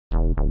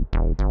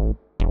Over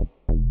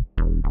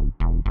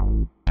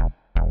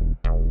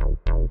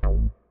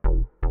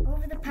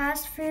the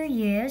past few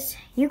years,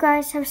 you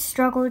guys have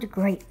struggled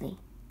greatly.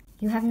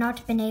 You have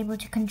not been able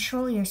to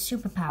control your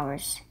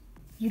superpowers.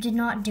 You did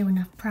not do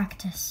enough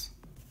practice,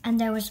 and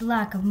there was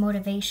lack of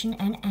motivation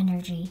and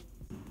energy.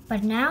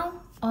 But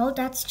now, all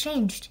that's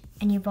changed,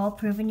 and you've all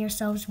proven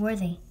yourselves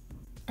worthy.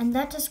 And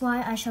that is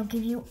why I shall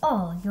give you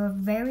all your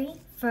very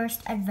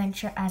first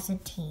adventure as a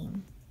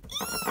team.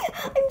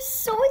 I'm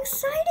so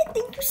excited!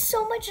 Thank you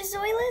so much,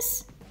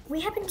 Zoilus! We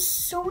have been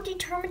so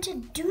determined to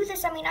do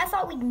this. I mean, I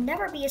thought we'd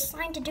never be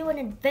assigned to do an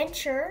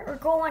adventure or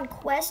go on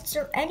quests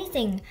or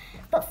anything.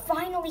 But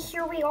finally,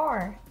 here we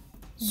are.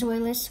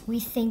 Zoilus, we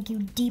thank you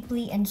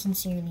deeply and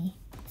sincerely.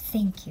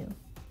 Thank you.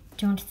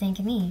 Don't thank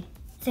me.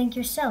 Thank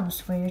yourselves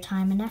for your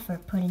time and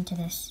effort put into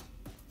this.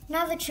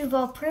 Now that you've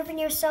all proven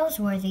yourselves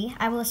worthy,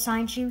 I will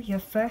assign you your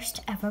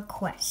first ever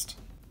quest.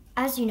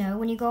 As you know,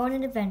 when you go on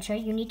an adventure,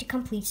 you need to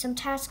complete some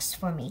tasks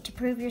for me to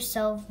prove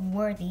yourself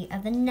worthy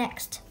of the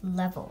next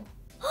level.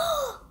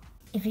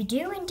 If you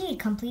do indeed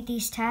complete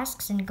these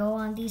tasks and go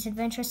on these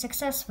adventures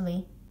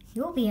successfully,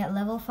 you'll be at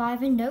level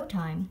 5 in no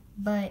time.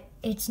 But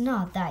it's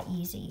not that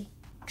easy.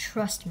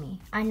 Trust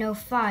me, I know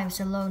 5's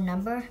a low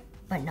number,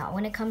 but not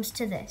when it comes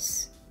to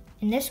this.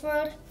 In this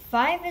world,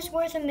 5 is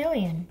worth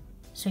 1,000,000,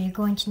 so you're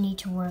going to need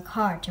to work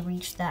hard to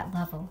reach that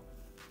level.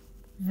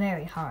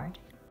 Very hard.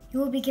 You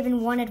will be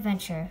given one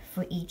adventure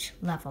for each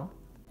level.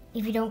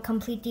 If you don't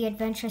complete the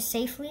adventure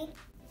safely,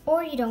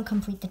 or you don't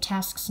complete the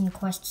tasks and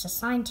quests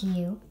assigned to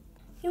you,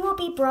 you will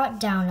be brought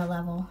down a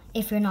level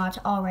if you're not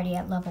already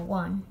at level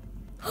 1.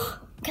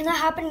 Can that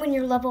happen when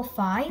you're level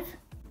 5?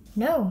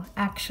 No,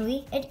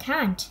 actually, it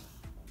can't.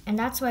 And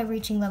that's why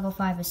reaching level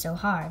 5 is so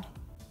hard.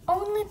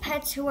 Only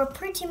pets who are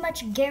pretty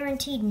much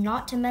guaranteed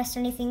not to mess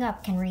anything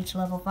up can reach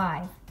level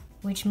 5,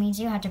 which means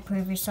you have to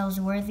prove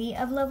yourselves worthy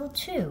of level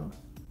 2.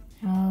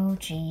 Oh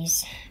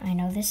geez, I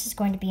know this is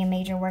going to be a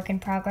major work in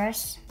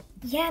progress.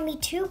 Yeah, me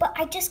too, but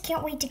I just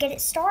can't wait to get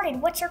it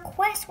started. What's our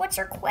quest? What's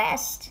our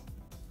quest?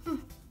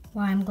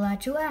 Why, I'm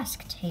glad you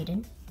asked,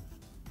 Hayden.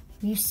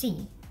 You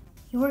see,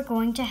 you are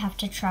going to have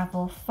to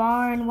travel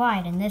far and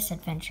wide in this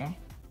adventure,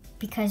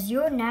 because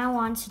you're now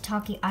on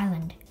Sataki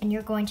Island, and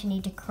you're going to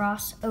need to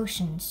cross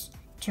oceans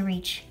to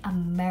reach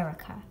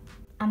America.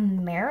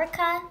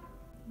 America?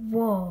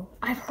 Whoa,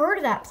 I've heard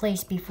of that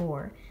place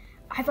before.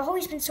 I've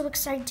always been so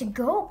excited to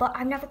go, but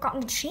I've never gotten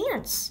the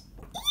chance.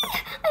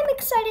 I'm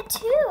excited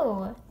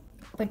too.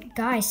 But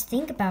guys,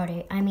 think about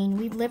it. I mean,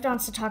 we've lived on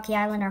Sataki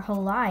Island our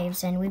whole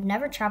lives, and we've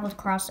never traveled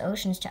across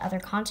oceans to other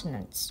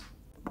continents.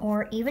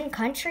 Or even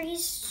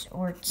countries,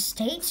 or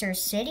states, or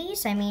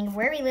cities. I mean,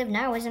 where we live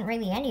now isn't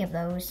really any of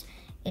those.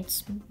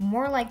 It's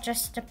more like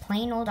just a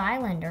plain old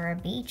island, or a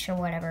beach, or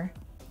whatever.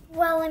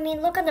 Well, I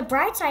mean, look on the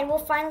bright side, we'll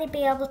finally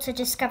be able to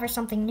discover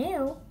something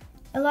new.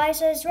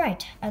 Eliza is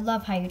right. I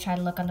love how you try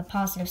to look on the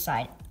positive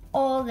side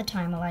all the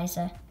time,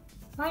 Eliza.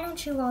 Why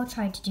don't you all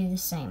try to do the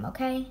same,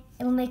 okay?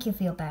 It'll make you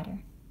feel better.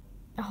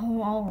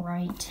 Oh, all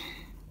right.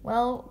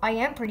 Well, I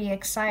am pretty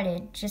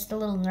excited, just a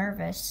little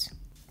nervous.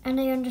 And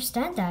I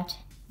understand that.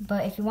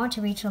 But if you want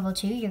to reach level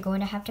 2, you're going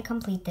to have to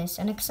complete this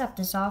and accept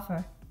this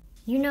offer.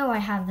 You know I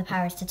have the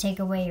powers to take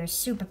away your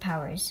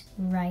superpowers,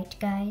 right,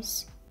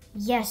 guys?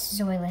 Yes,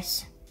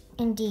 Zoilus.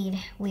 Indeed,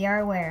 we are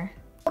aware.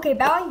 Okay,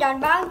 bowing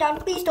down,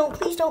 please don't,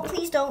 please don't,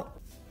 please don't.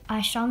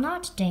 I shall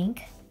not,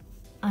 Dink,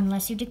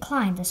 unless you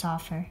decline this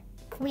offer.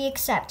 We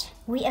accept,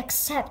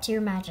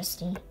 your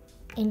majesty.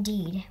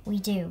 Indeed, we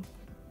do.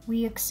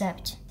 We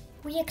accept.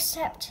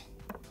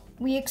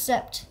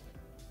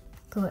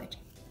 Good.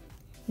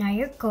 Now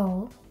your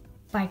goal,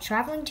 by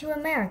traveling to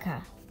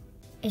America,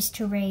 is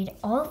to raid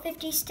all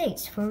 50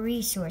 states for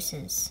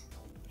resources.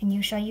 And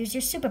you shall use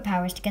your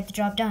superpowers to get the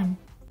job done.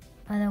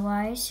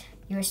 Otherwise,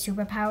 your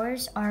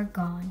superpowers are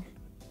gone.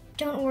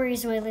 Don't worry,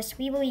 Zoilus,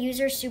 we will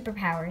use our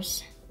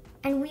superpowers.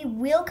 And we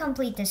will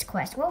complete this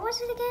quest. What was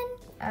it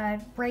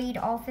again? Raid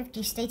all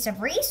 50 states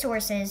of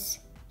resources.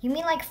 You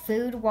mean like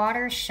food,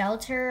 water,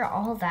 shelter,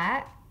 all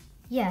that?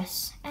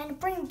 Yes, and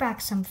bring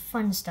back some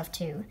fun stuff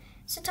too.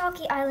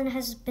 Sataki Island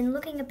has been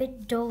looking a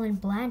bit dull and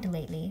bland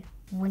lately,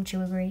 wouldn't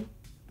you agree?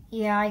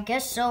 Yeah, I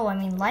guess so. I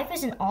mean, life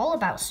isn't all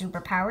about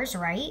superpowers,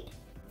 right?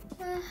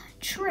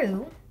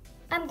 True.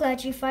 I'm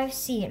glad you 5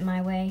 see it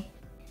my way.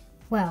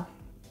 Well,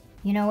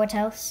 you know what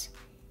else?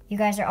 You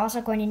guys are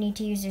also going to need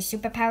to use your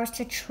superpowers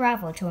to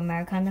travel to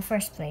America in the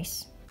first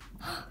place.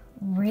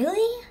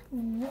 Really?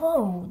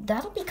 Whoa,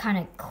 that'll be kind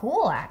of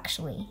cool,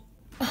 actually.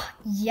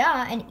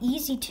 Yeah, and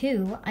easy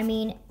too. I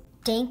mean,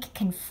 Dink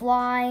can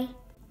fly.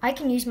 I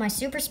can use my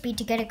super speed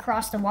to get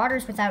across the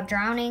waters without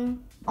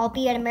drowning. I'll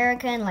be at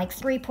America in like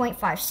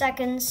 3.5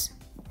 seconds.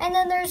 And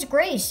then there's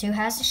Grace, who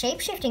has a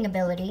shape-shifting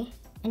ability.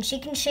 And she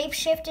can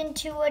shape-shift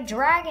into a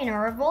dragon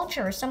or a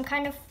vulture or some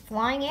kind of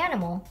flying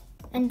animal.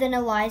 And then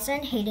Eliza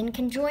and Hayden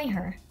can join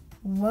her.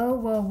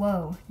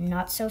 Whoa.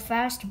 Not so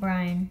fast,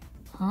 Brian.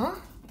 Huh?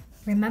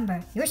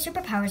 Remember, your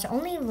superpowers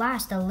only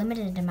last a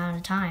limited amount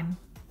of time.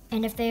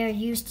 And if they are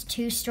used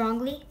too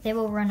strongly, they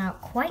will run out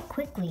quite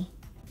quickly.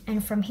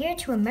 And from here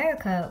to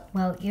America,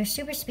 well, your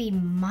super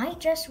speed might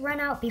just run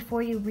out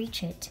before you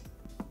reach it.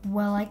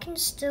 Well, I can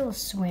still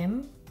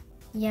swim.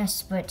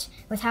 Yes, but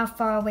with how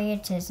far away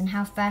it is and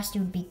how fast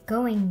you would be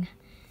going,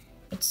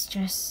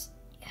 it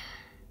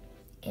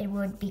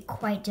would be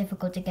quite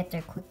difficult to get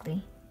there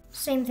quickly.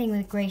 Same thing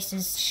with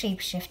Grace's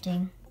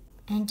shape-shifting.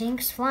 And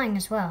Dink's flying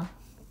as well.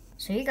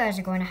 So you guys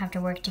are going to have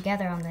to work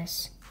together on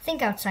this.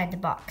 Think outside the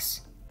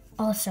box.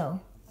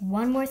 Also,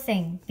 one more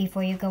thing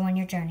before you go on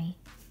your journey.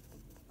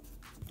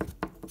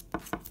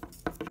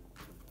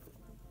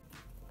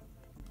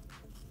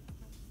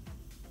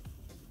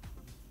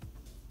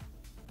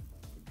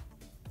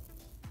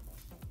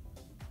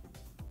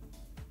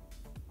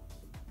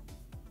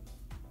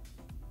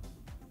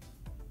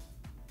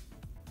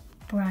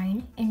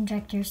 Brian,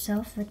 inject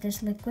yourself with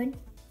this liquid.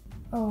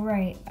 Oh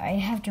right, I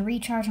have to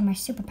recharge on my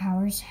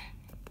superpowers.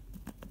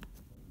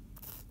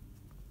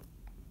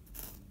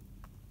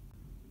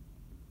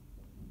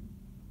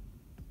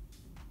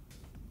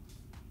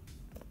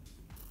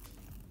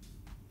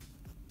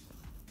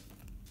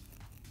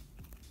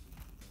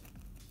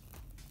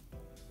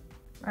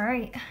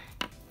 Alright,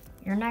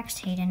 you're next,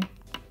 Hayden.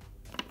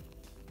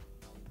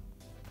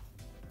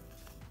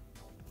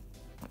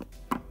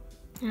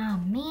 Oh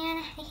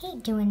man, I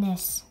hate doing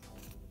this.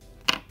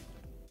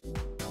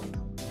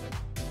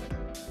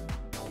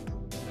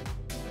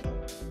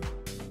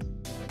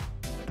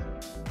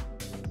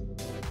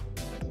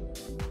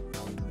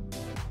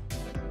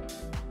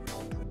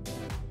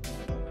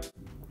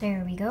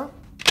 There we go.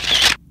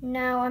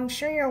 Now, I'm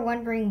sure you're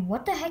wondering,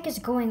 what the heck is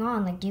going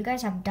on? Like, do you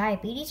guys have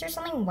diabetes or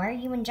something? Why are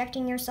you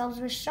injecting yourselves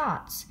with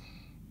shots?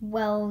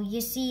 Well,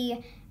 you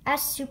see,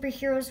 as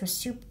superheroes with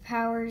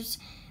superpowers,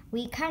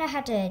 we kind of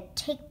had to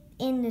take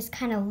in this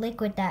kind of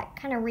liquid that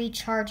kind of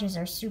recharges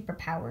our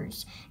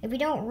superpowers. If we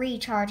don't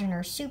recharge on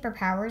our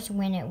superpowers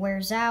when it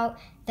wears out,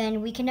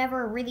 then we can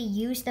never really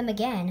use them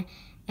again.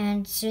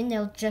 And soon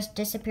they'll just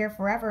disappear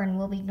forever and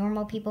we'll be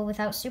normal people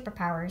without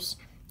superpowers.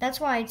 That's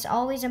why it's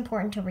always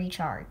important to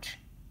recharge.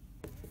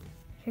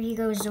 Here you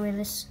go,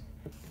 Zoilus.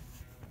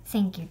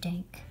 Thank you,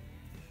 Dink.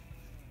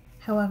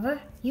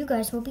 However, you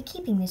guys will be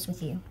keeping this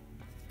with you,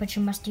 but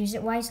you must use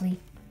it wisely.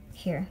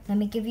 Here, let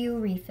me give you a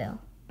refill.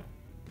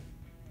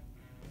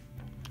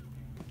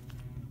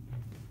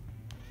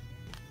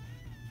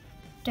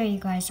 There you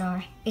guys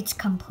are. It's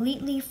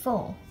completely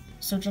full,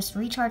 so just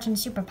recharge on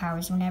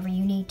superpowers whenever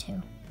you need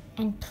to.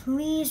 And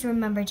please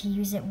remember to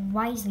use it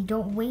wisely.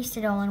 Don't waste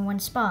it all in one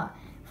spot.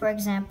 For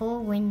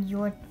example, when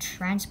you're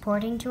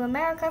transporting to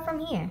America from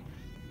here.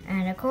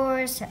 And of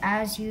course,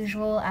 as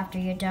usual, after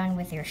you're done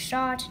with your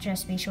shot,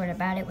 just be sure to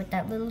bat it with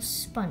that little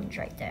sponge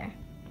right there.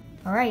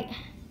 Alright,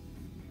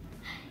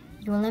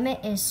 your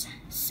limit is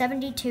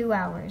 72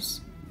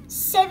 hours.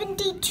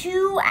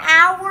 72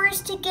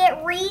 hours to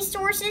get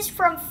resources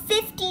from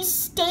 50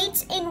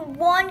 states in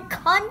one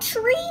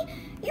country?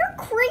 You're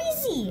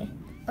crazy!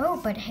 Oh,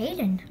 but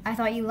Hayden, I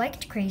thought you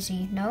liked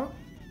crazy, no?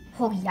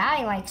 Well, yeah,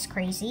 he likes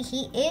crazy.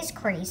 He is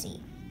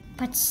crazy.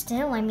 But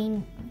still, I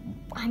mean,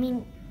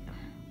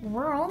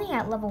 we're only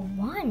at level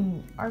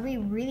 1. Are we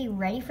really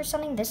ready for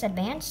something this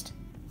advanced?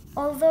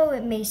 Although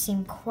it may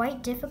seem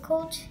quite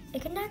difficult,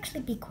 it can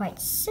actually be quite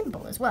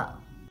simple as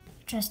well.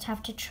 Just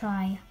have to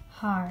try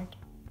hard.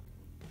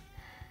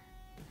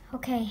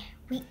 Okay,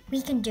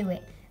 we can do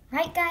it.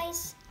 Right,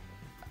 guys?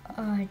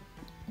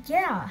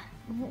 Yeah,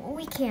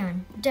 we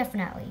can,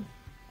 definitely.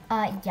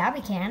 Yeah,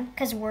 we can,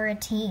 because we're a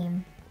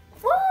team.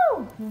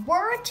 Woo!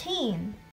 We're a team.